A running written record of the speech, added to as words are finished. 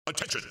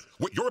Attention!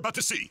 What you're about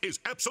to see is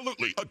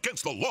absolutely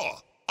against the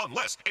law,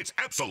 unless it's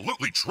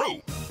absolutely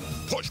true.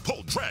 Push,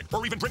 pull, drag,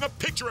 or even bring a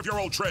picture of your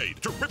old trade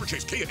to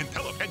Riverchase Kia in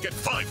Pelham and get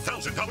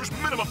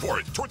 $5,000 minimum for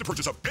it toward the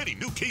purchase of any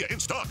new Kia in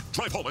stock.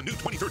 Drive home a new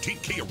 2013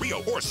 Kia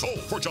Rio or Soul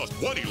for just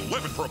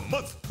 $111 per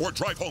month, or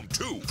drive home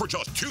two for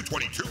just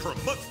 $222 per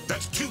month.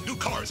 That's two new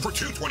cars for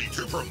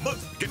 $222 per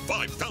month. Get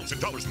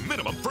 $5,000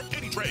 minimum for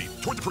any trade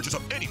toward the purchase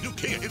of any new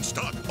Kia in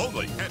stock,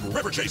 only at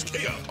Riverchase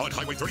Kia on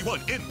Highway 31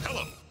 in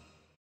Pelham.